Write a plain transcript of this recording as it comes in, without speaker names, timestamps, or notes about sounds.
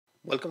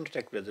Welcome to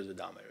Tech Brothers with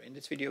Amir. In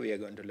this video, we are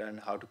going to learn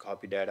how to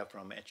copy data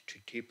from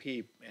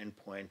HTTP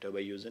endpoint by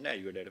using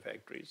Azure Data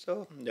Factory.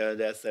 So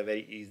that's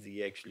very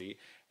easy actually,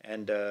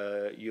 and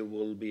you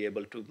will be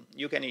able to.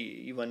 You can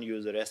even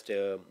use the REST,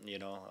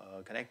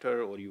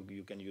 connector, or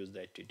you can use the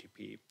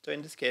HTTP. So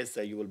in this case,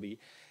 you will be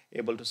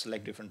able to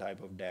select different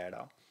type of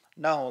data.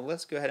 Now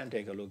let's go ahead and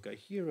take a look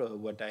here.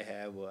 What I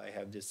have, I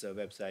have this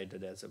website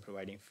that's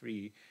providing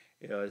free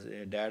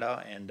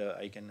data, and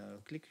I can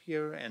click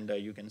here, and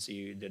you can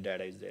see the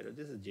data is there.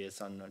 This is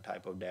JSON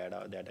type of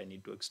data that I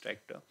need to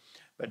extract,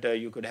 but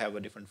you could have a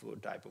different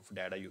type of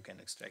data you can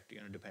extract,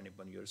 depending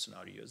upon your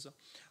scenarios.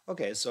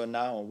 Okay, so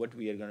now what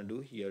we are going to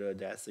do here,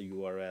 that's the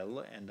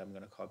URL, and I'm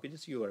going to copy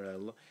this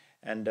URL.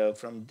 And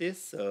from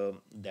this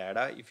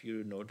data, if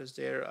you notice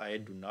there, I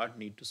do not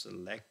need to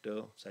select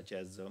such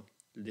as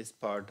this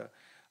part.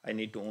 I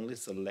need to only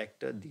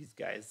select these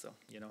guys,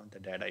 the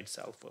data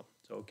itself.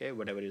 So okay,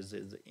 whatever is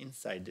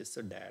inside this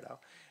data,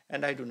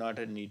 and I do not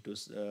need to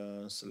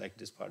select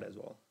this part as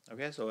well.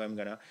 Okay, so I'm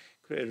gonna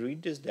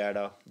read this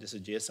data. This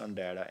is JSON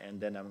data,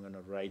 and then I'm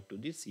gonna write to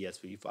the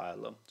CSV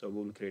file. So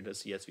we will create a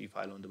CSV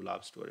file on the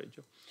blob storage.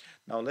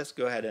 Now let's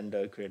go ahead and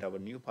create our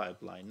new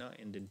pipeline.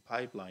 In the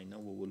pipeline,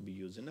 we will be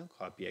using a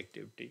copy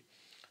activity.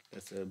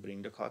 Let's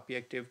bring the copy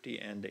activity,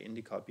 and in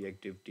the copy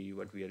activity,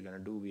 what we are going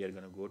to do, we are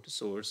going to go to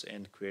source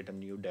and create a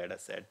new data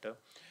set.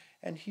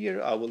 And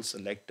here I will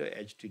select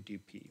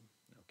HTTP.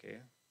 Okay,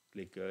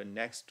 click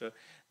next.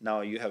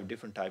 Now you have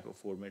different type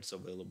of formats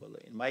available.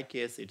 In my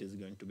case, it is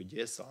going to be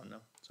JSON.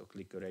 So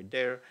click right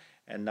there,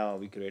 and now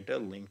we create a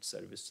linked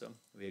service.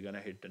 We're going to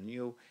hit a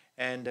new,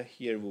 and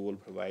here we will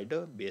provide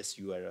a base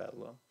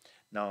URL.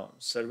 Now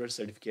server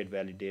certificate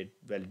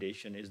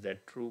validation, is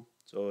that true?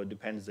 So it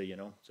depends,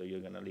 so you're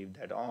gonna leave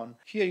that on.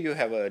 Here you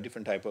have a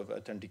different type of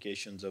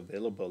authentications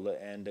available,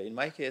 and in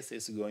my case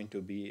it's going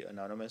to be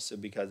anonymous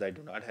because I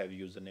do not have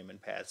username and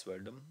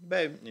password.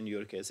 But in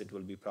your case it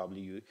will be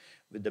probably you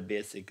with the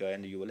basic,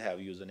 and you will have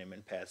username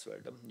and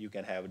password. You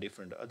can have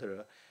different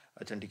other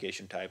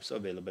authentication types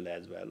available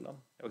as well.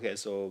 Okay,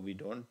 so we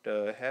don't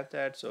have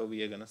that, so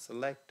we are gonna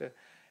select,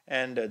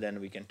 and then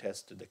we can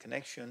test the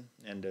connection,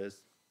 and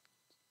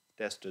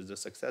test is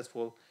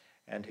successful,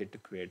 and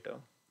hit create.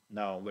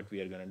 Now what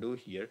we are going to do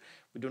here,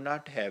 we do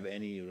not have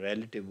any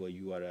relative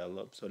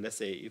URL. So let's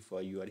say if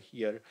you are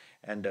here,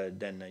 and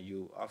then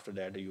you after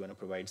that you want to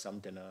provide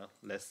something,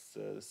 let's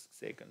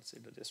say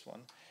consider this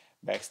one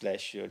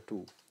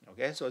 /2.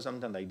 Okay, so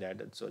something like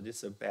that. So this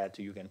is a path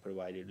you can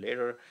provide it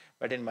later,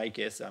 but in my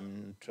case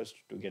I'm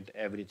trusted to get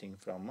everything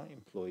from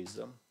employees.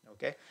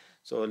 Okay,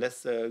 so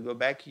let's go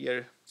back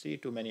here. See,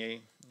 too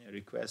many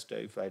requests.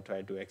 If I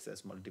try to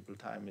access multiple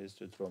times, is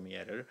to throw me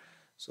error.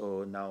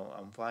 So now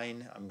I'm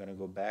fine. I'm gonna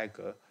go back,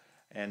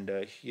 and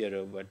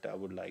here what I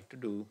would like to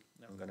do,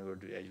 I'm gonna go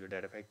to Azure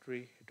Data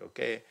Factory, hit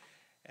OK,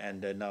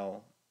 and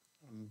now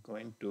I'm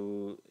going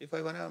to, if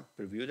I wanna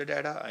preview the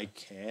data, I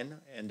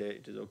can, and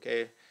it is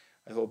okay.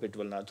 I hope it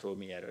will not throw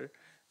me error.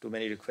 Too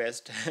many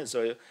requests.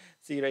 So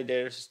see right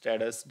there,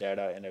 status,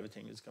 data, and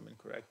everything is coming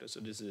correct. So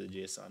this is a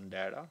JSON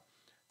data.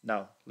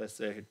 Now let's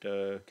hit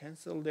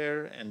cancel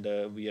there, and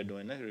we are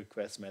doing a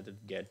request method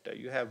get.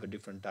 You have a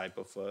different type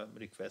of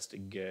request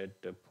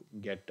get,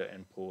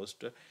 and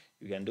post.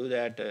 You can do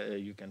that.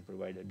 You can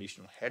provide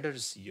additional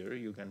headers here.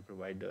 You can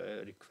provide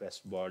a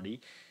request body.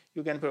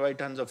 You can provide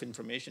tons of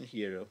information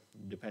here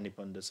depending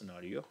upon the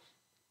scenario.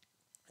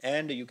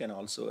 And you can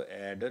also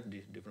add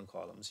different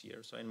columns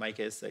here. So in my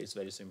case, it's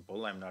very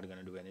simple. I'm not going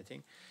to do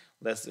anything.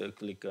 Let's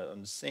click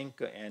on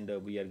sync, and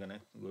we are going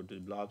to go to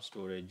blob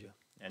storage,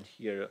 and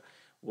here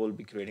we'll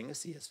be creating a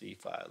CSV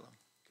file.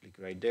 Click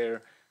right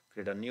there,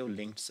 create a new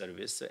linked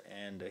service,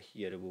 and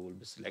here we will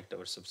select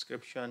our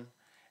subscription,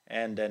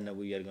 and then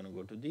we are going to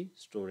go to the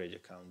storage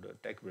account,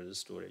 Tech Brothers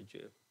Storage,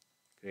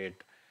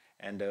 create,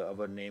 and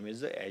our name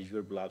is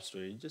Azure Blob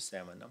Storage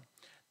 7.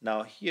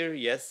 Now here,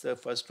 yes,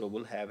 first row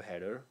will have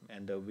header,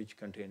 and which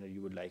container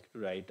you would like to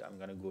write. I'm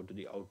going to go to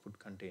the output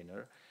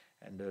container,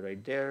 and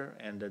right there,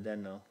 and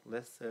then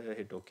let's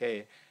hit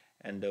OK.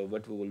 And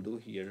what we will do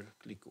here,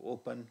 click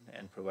open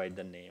and provide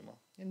the name.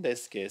 In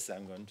this case,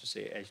 I'm going to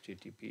say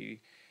HTTP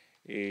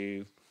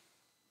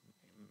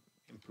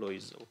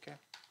employees. Okay,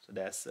 so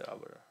that's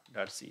our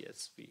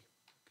 .csv. Okay.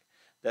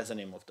 That's the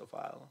name of the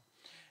file.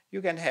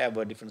 You can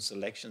have different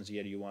selections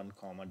here. You want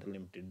comma,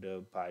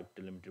 delimited, pipe,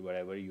 delimited,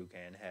 whatever, you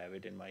can have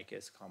it. In my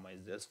case, comma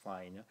is just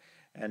fine.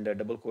 And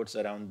double quotes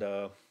around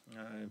the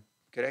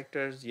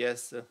characters,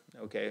 yes,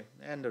 okay.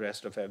 And the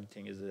rest of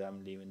everything is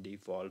I'm leaving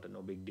default,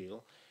 no big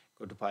deal.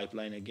 Go to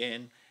pipeline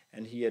again,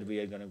 and here we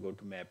are going to go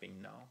to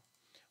mapping now.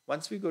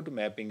 Once we go to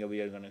mapping, we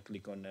are going to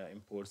click on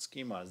import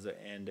schemas,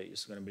 and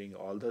it's going to bring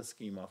all the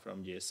schema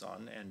from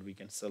JSON, and we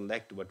can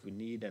select what we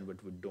need and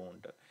what we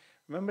don't.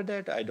 Remember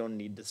that I don't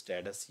need the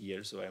status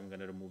here, so I'm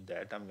going to remove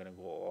that. I'm going to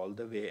go all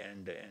the way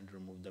and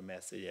remove the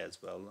message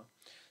as well.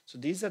 So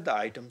these are the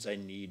items I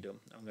need.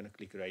 I'm going to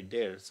click right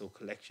there. So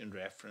collection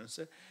reference,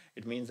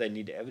 it means I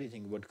need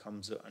everything what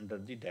comes under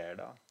the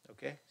data.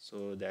 Okay,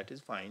 so that is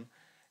fine.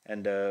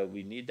 and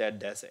we need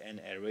that's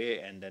an array,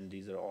 and then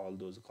these are all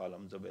those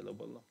columns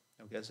available.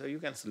 Okay, so you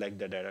can select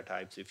the data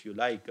types if you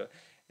like.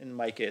 In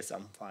my case,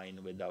 I'm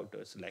fine without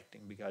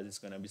selecting because it's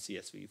going to be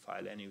CSV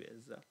file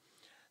anyways.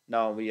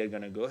 Now we are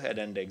going to go ahead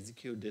and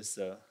execute this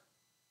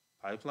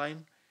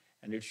pipeline,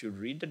 and it should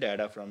read the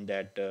data from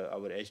that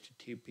our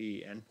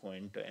HTTP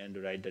endpoint and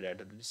write the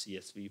data to the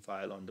CSV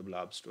file on the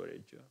blob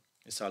storage.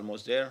 It's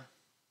almost there.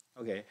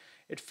 Okay,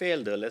 it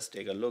failed. Let's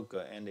take a look,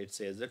 and it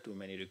says too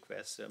many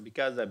requests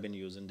because I've been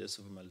using this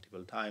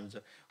multiple times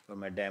for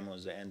my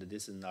demos, and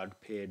this is not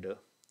paid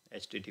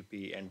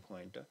HTTP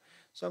endpoint.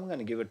 So I'm going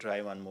to give it a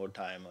try one more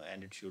time,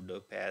 and it should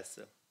pass,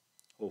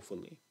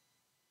 hopefully.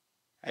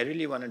 I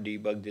really want to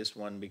debug this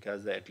one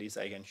because at least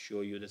I can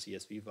show you the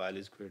CSV file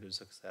is created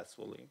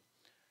successfully.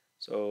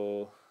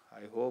 So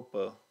I hope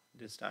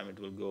this time it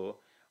will go.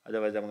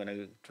 Otherwise, I'm going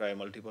to try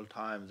multiple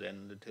times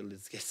and until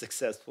this gets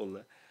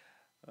successful.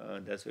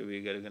 That's where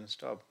we're going to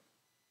stop.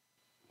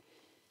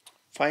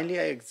 Finally,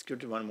 I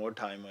executed one more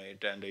time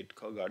and it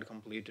got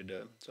completed.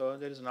 So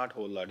there is not a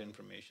whole lot of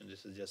information.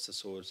 This is just the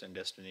source and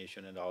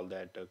destination and all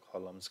that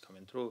columns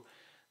coming through.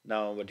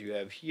 Now what you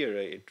have here,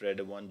 it read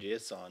one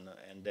JSON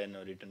and then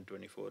written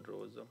 24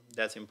 rows.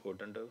 That's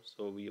important.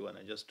 So we want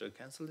to just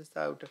cancel this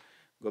out,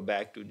 go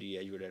back to the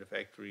Azure Data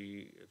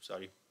Factory,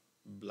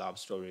 blob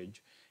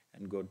storage,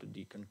 and go to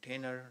the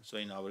container. So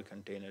in our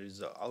container is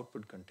the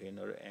output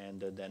container, and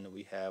then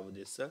we have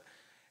this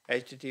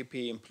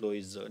http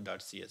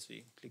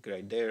employees.csv. Click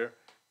right there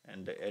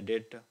and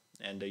edit,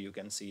 and you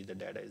can see the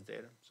data is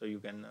there. So you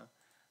can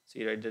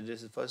see right there,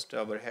 this is first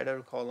our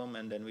header column,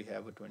 and then we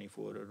have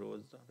 24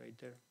 rows right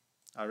there.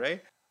 All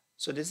right.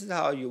 So this is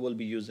how you will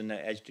be using a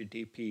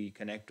HTTP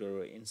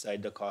connector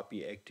inside the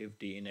copy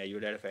activity in Azure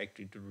Data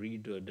Factory to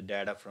read the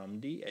data from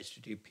the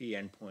HTTP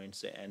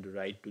endpoints and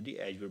write to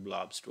the Azure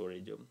Blob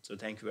storage. So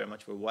thank you very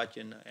much for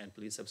watching, and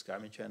please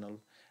subscribe my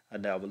channel,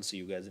 and I will see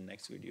you guys in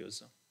next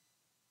videos.